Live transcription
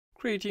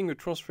creating a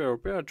transfer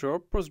operator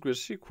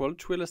PostgreSQL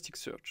to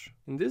Elasticsearch.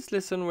 In this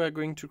lesson we are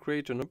going to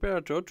create an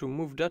operator to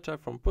move data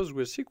from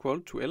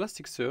PostgreSQL to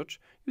Elasticsearch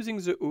using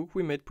the hook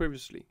we made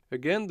previously.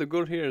 Again, the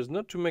goal here is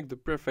not to make the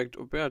perfect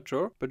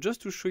operator, but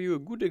just to show you a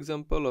good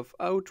example of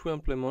how to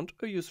implement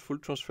a useful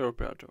transfer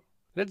operator.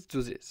 Let's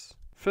do this.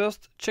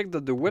 First, check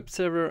that the web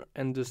server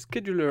and the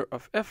scheduler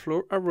of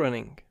Airflow are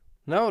running.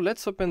 Now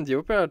let's open the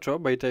operator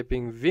by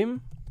typing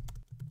vim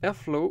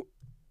airflow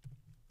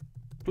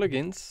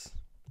plugins,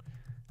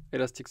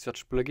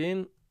 Elasticsearch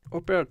plugin,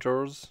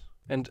 operators,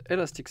 and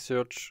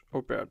Elasticsearch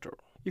operator.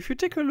 If you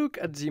take a look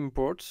at the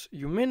imports,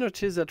 you may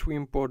notice that we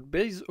import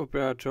base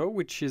operator,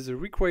 which is a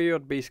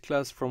required base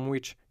class from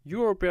which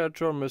your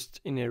operator must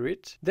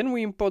inherit. Then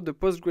we import the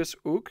Postgres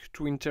hook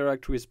to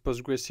interact with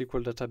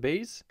PostgreSQL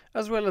database,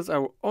 as well as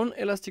our own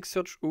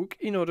Elasticsearch hook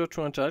in order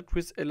to interact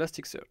with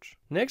Elasticsearch.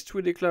 Next,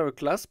 we declare a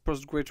class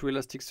Postgre to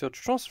Elasticsearch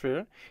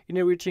transfer,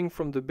 inheriting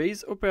from the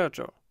base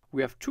operator.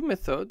 We have two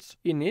methods: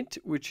 init,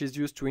 which is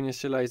used to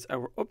initialize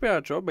our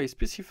operator by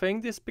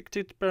specifying the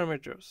expected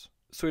parameters.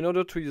 So in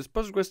order to use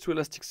Postgres to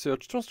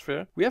Elasticsearch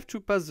transfer, we have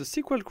to pass the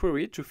SQL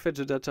query to fetch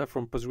the data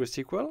from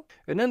PostgreSQL,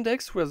 an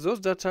index where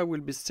those data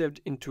will be saved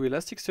into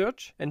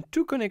Elasticsearch, and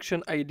two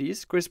connection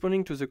IDs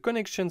corresponding to the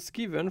connections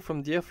given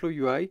from the Airflow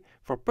UI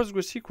for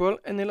PostgreSQL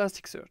and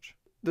Elasticsearch.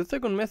 The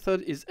second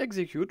method is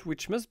execute,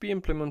 which must be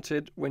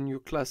implemented when your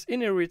class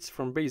inherits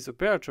from base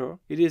operator.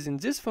 It is in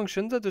this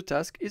function that the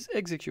task is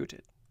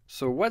executed.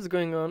 So what's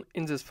going on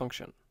in this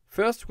function?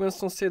 First, we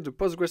instantiate the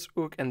Postgres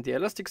hook and the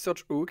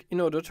Elasticsearch hook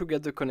in order to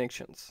get the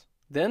connections.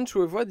 Then,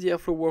 to avoid the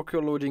Airflow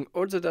worker loading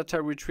all the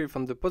data retrieved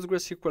from the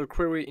PostgreSQL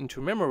query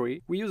into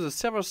memory, we use a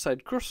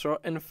server-side cursor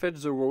and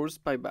fetch the rows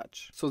by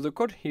batch. So the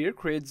code here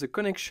creates the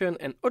connection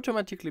and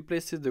automatically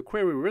places the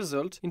query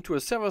result into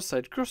a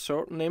server-side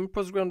cursor named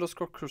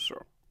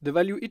Postgre_cursor. The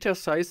value iter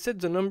size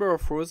sets the number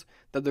of rows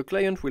that the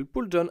client will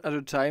pull down at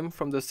a time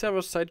from the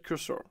server-side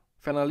cursor.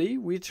 Finally,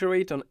 we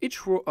iterate on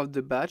each row of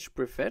the batch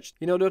prefetched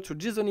in order to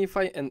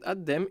JSONify and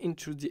add them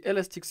into the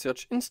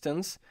Elasticsearch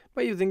instance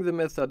by using the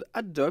method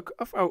addDoc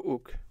of our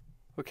hook.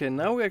 Okay,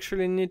 now we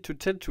actually need to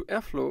tell to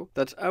Airflow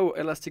that our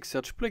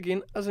Elasticsearch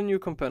plugin has a new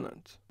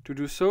component. To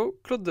do so,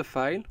 close the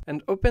file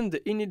and open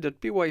the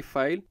init.py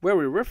file where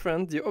we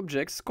reference the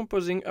objects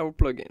composing our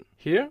plugin.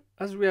 Here,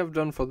 as we have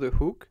done for the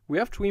hook, we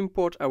have to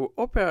import our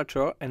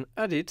operator and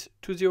add it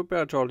to the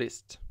operator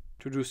list.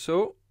 To do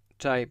so,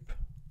 type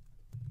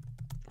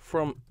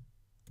from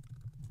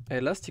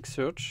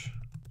Elasticsearch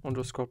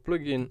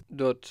 _plugin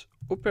dot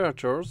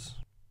operators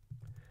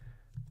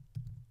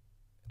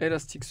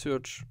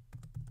Elasticsearch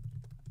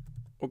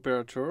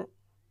operator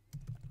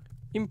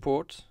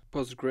import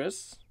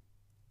Postgres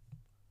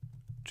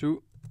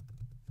to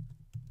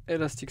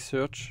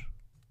Elasticsearch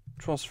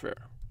transfer.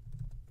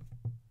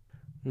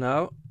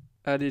 Now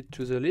add it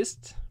to the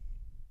list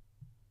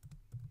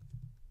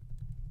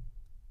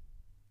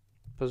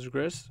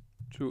Postgres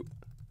to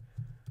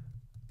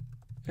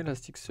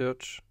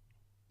Elasticsearch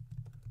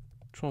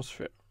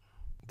transfer.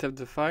 Tap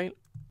the file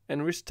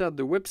and restart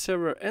the web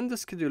server and the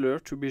scheduler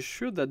to be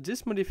sure that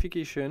this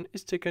modification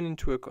is taken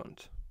into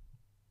account.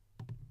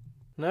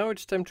 Now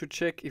it's time to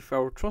check if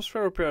our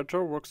transfer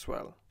operator works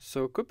well.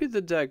 So copy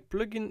the DAG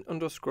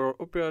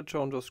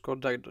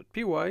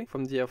plugin_operator_dag.py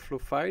from the Airflow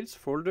files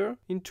folder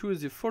into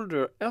the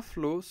folder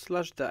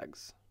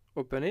airflow/dags.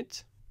 Open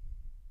it.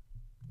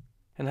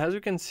 And as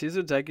you can see,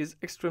 the DAG is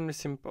extremely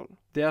simple.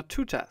 There are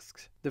two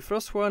tasks. The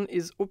first one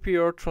is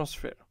OPR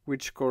transfer,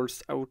 which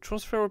calls our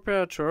transfer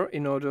operator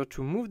in order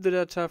to move the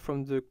data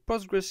from the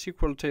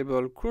PostgreSQL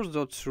table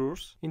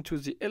course.source into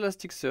the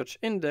Elasticsearch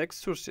index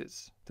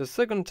sources. The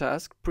second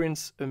task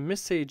prints a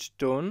message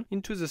done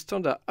into the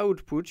standard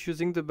output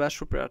using the bash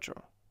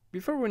operator.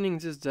 Before running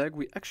this DAG,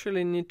 we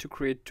actually need to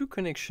create two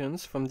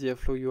connections from the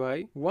Airflow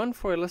UI, one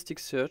for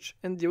Elasticsearch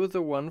and the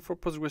other one for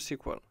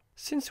PostgreSQL.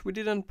 Since we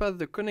didn't pass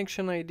the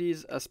connection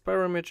IDs as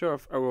parameter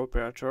of our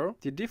operator,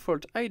 the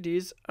default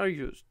IDs are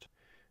used.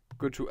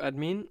 Go to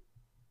Admin,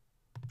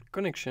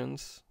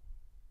 Connections,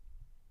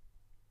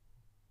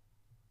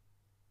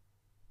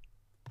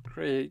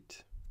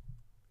 Create,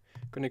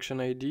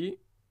 Connection ID,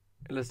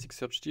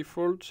 Elasticsearch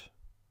default,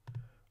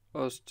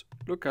 host,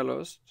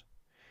 localhost,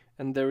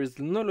 and there is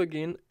no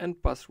login and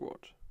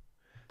password.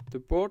 The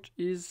port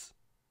is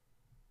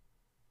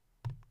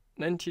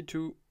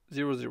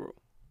 9200.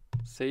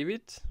 Save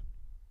it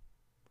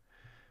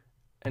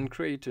and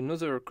create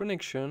another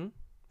connection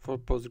for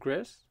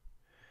Postgres,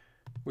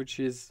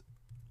 which is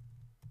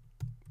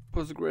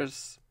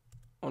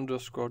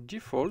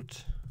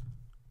Postgres_default,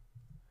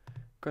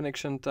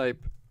 connection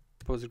type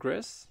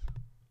Postgres,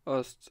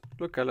 host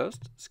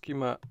localhost,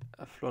 schema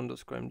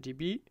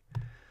airflow_mdb,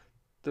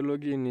 the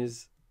login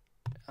is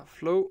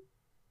Airflow,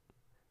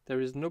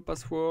 there is no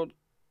password,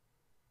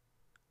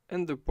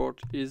 and the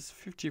port is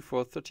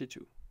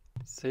 5432.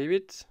 Save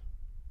it,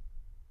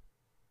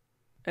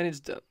 and it's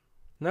done.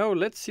 Now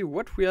let's see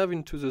what we have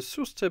into the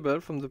source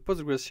table from the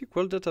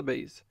PostgreSQL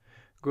database.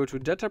 Go to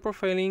Data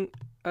Profiling,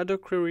 Add a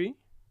Query,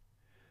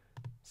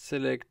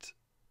 select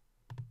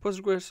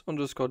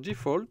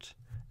Postgres_default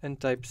and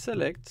type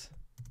select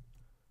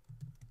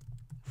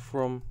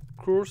from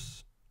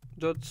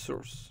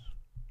course.source.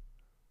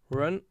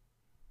 Run.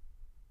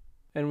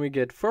 And we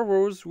get 4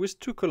 rows with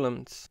 2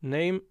 columns,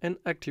 name and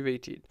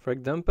activated. For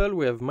example,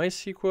 we have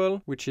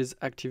MySQL, which is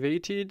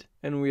activated,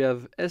 and we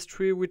have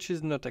S3, which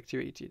is not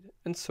activated,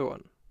 and so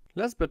on.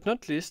 Last but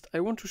not least,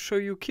 I want to show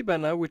you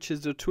Kibana, which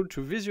is the tool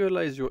to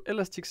visualize your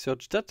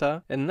Elasticsearch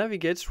data and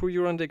navigate through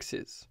your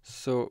indexes.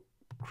 So,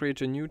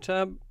 create a new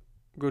tab,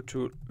 go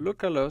to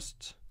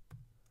localhost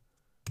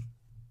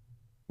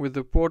with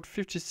the port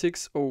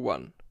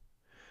 5601.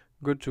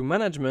 Go to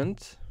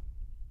Management,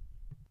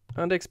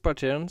 Index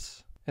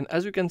Patterns, and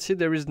as you can see,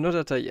 there is no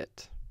data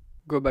yet.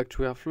 Go back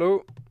to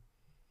Airflow,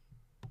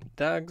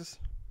 tags,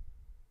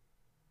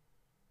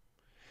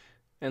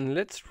 and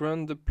let's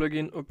run the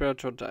plugin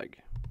operator tag.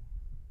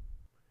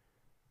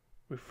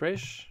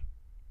 Refresh,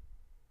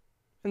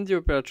 and the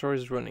operator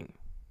is running.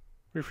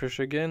 Refresh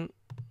again,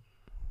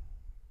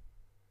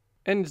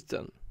 and it's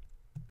done.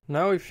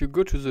 Now if you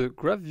go to the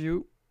graph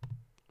view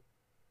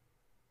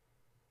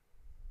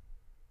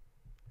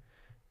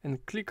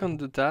and click on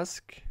the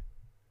task,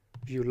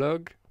 view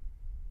log,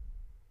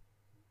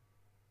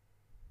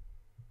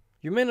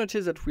 you may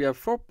notice that we have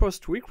 4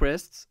 post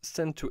requests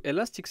sent to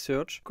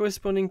Elasticsearch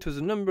corresponding to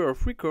the number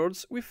of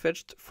records we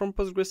fetched from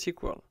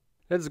PostgreSQL.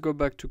 Let's go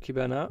back to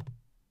Kibana,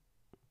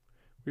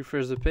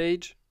 refresh the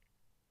page,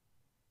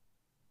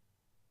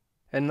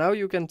 and now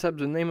you can tap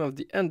the name of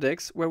the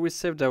index where we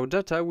saved our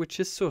data, which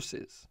is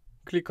sources.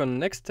 Click on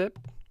next step,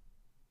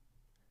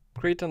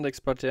 create index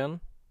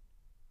pattern,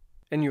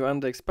 and your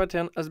index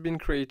pattern has been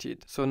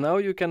created. So now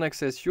you can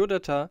access your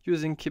data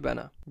using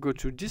Kibana. Go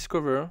to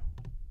discover,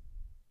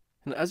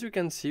 and as you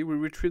can see, we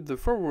retrieved the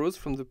 4 rows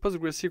from the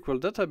PostgreSQL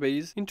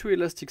database into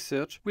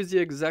Elasticsearch with the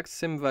exact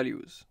same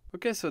values.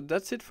 Okay, so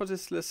that's it for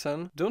this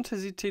lesson. Don't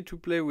hesitate to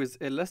play with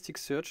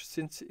Elasticsearch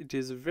since it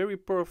is a very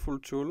powerful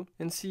tool,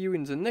 and see you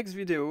in the next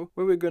video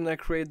where we're gonna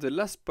create the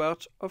last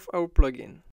part of our plugin.